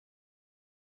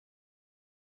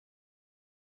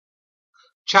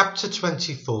Chapter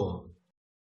 24.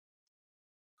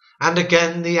 And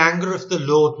again the anger of the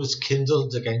Lord was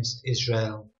kindled against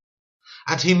Israel.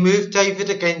 And he moved David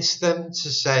against them to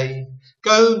say,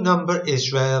 Go number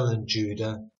Israel and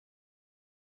Judah.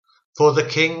 For the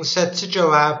king said to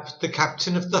Joab, the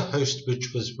captain of the host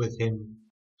which was with him,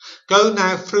 Go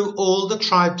now through all the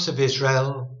tribes of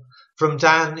Israel, from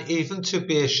Dan even to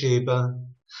Beersheba,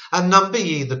 and number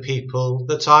ye the people,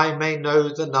 that I may know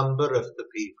the number of the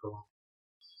people.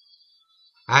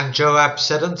 And Joab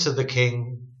said unto the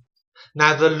king,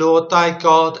 Now the Lord thy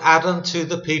God add unto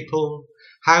the people,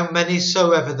 how many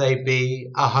soever they be,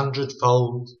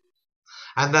 100-fold,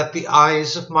 and that the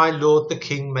eyes of my lord the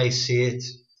king may see it.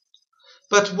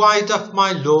 But why doth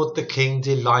my lord the king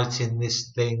delight in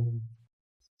this thing?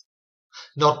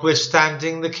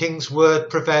 Notwithstanding the king's word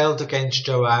prevailed against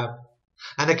Joab,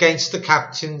 and against the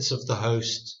captains of the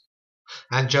host.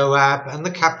 And Joab and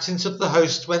the captains of the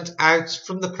host went out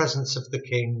from the presence of the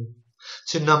king,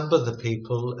 to number the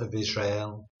people of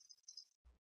Israel.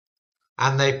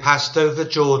 And they passed over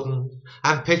Jordan,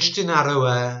 and pitched in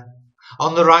Aroer,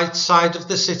 on the right side of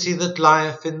the city that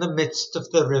lieth in the midst of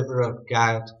the river of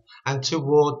Gad, and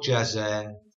toward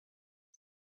Jazer.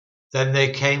 Then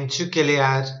they came to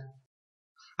Gilead,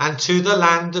 and to the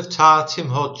land of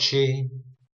Tar-Timhochi,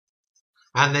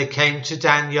 and they came to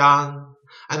Danyan,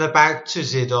 and about to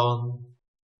Zidon,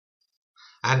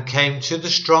 and came to the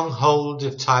stronghold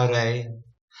of Tyre,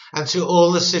 and to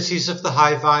all the cities of the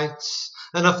Hivites,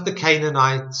 and of the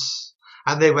Canaanites,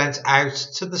 and they went out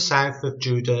to the south of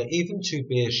Judah, even to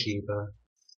Beersheba.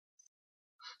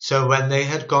 So when they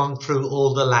had gone through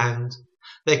all the land,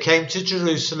 they came to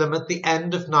Jerusalem at the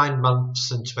end of 9 months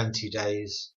and 20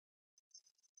 days.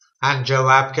 And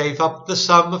Joab gave up the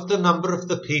sum of the number of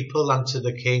the people unto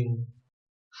the king.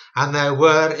 And there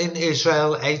were in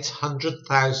Israel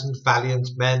 800,000 valiant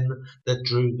men that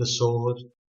drew the sword.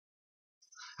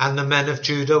 And the men of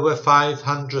Judah were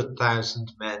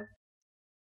 500,000 men.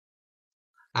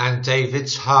 And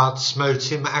David's heart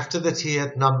smote him after that he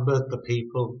had numbered the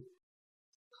people.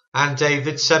 And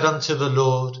David said unto the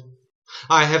Lord,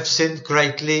 I have sinned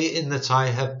greatly in that I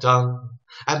have done.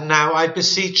 And now I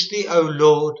beseech thee, O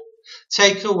Lord,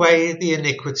 take away the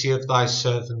iniquity of thy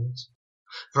servant,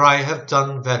 for I have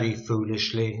done very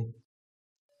foolishly.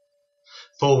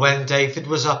 For when David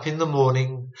was up in the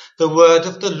morning, the word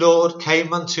of the Lord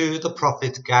came unto the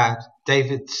prophet Gad,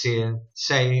 David's seer,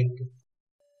 saying,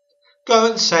 Go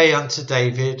and say unto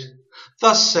David,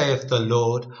 Thus saith the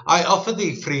Lord, I offer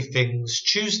thee 3 things,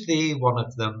 choose thee one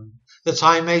of them, that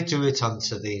I may do it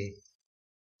unto thee.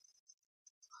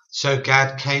 So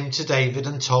Gad came to David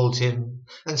and told him,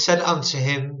 and said unto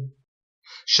him,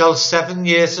 Shall 7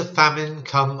 years of famine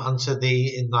come unto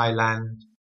thee in thy land?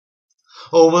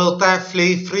 Or wilt thou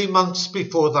flee 3 months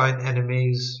before thine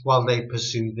enemies, while they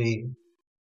pursue thee?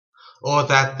 Or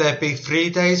that there be 3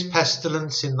 days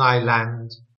pestilence in thy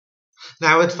land?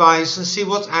 Now advise and see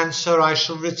what answer I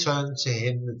shall return to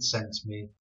him that sent me.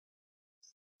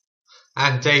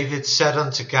 And David said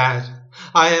unto Gad,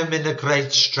 I am in a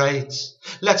great strait.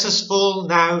 Let us fall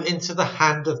now into the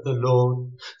hand of the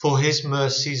Lord, for his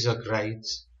mercies are great.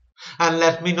 And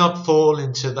let me not fall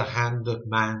into the hand of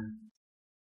man.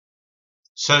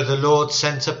 So the Lord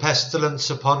sent a pestilence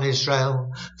upon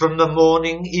Israel from the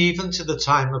morning even to the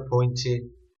time appointed.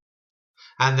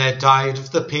 And there died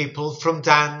of the people from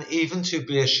Dan even to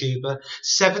Beersheba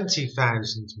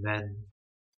 70,000 men.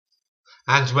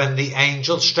 And when the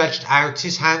angel stretched out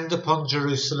his hand upon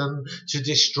Jerusalem to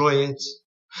destroy it,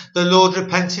 the Lord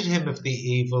repented him of the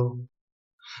evil,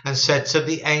 and said to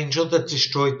the angel that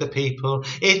destroyed the people,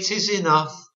 It is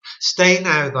enough, stay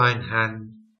now thine hand.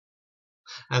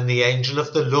 And the angel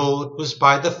of the Lord was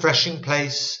by the threshing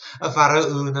place of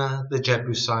Araunah the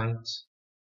Jebusite.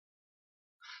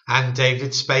 And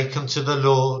David spake unto the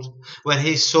Lord, when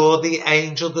he saw the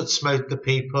angel that smote the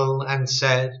people, and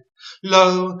said,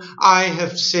 Lo, I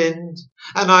have sinned,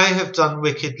 and I have done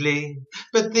wickedly,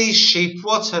 but these sheep,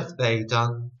 what have they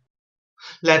done?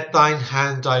 Let thine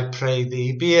hand, I pray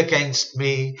thee, be against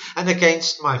me, and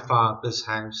against my father's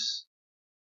house.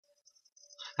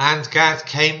 And Gad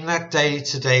came that day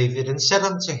to David, and said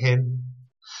unto him,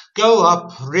 Go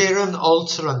up, rear an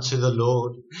altar unto the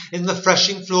Lord, in the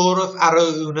threshing floor of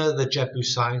Araunah the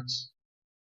Jebusite.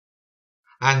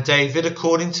 And David,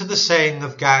 according to the saying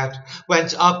of Gad,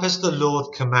 went up as the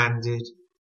Lord commanded.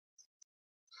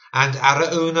 And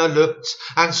Araunah looked,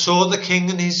 and saw the king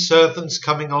and his servants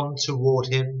coming on toward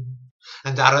him.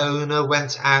 And Araunah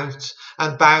went out,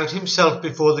 and bowed himself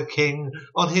before the king,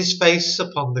 on his face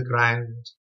upon the ground.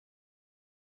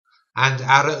 And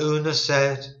Araunah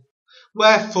said,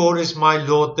 Wherefore is my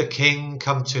lord the king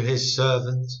come to his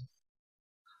servant?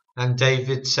 And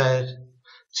David said,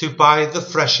 To buy the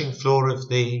threshing floor of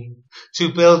thee,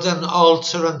 to build an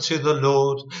altar unto the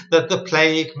Lord, that the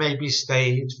plague may be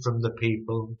stayed from the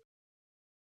people.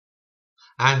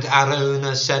 And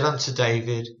Araunah said unto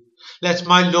David, Let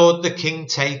my lord the king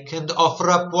take and offer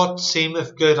up what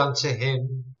seemeth good unto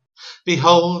him.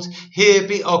 Behold, here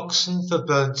be oxen for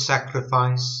burnt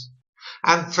sacrifice,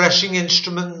 and threshing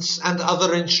instruments and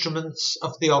other instruments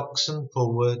of the oxen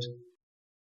for wood.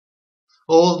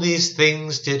 All these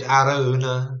things did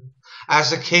Araunah,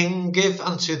 as a king, give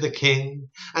unto the king.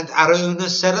 And Araunah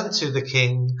said unto the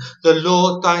king, The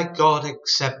Lord thy God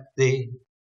accept thee.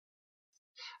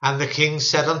 And the king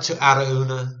said unto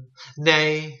Araunah,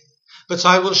 Nay, but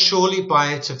I will surely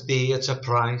buy it of thee at a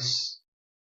price.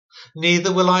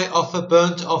 Neither will I offer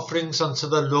burnt offerings unto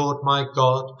the Lord my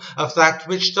God of that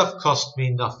which doth cost me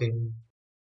nothing.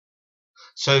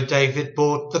 So David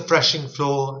bought the threshing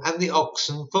floor and the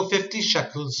oxen for 50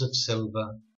 shekels of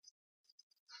silver.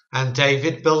 And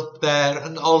David built there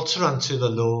an altar unto the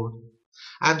Lord,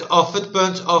 and offered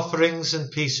burnt offerings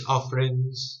and peace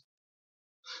offerings.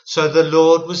 So the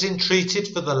Lord was entreated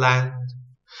for the land,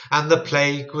 and the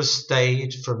plague was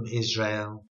stayed from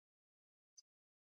Israel.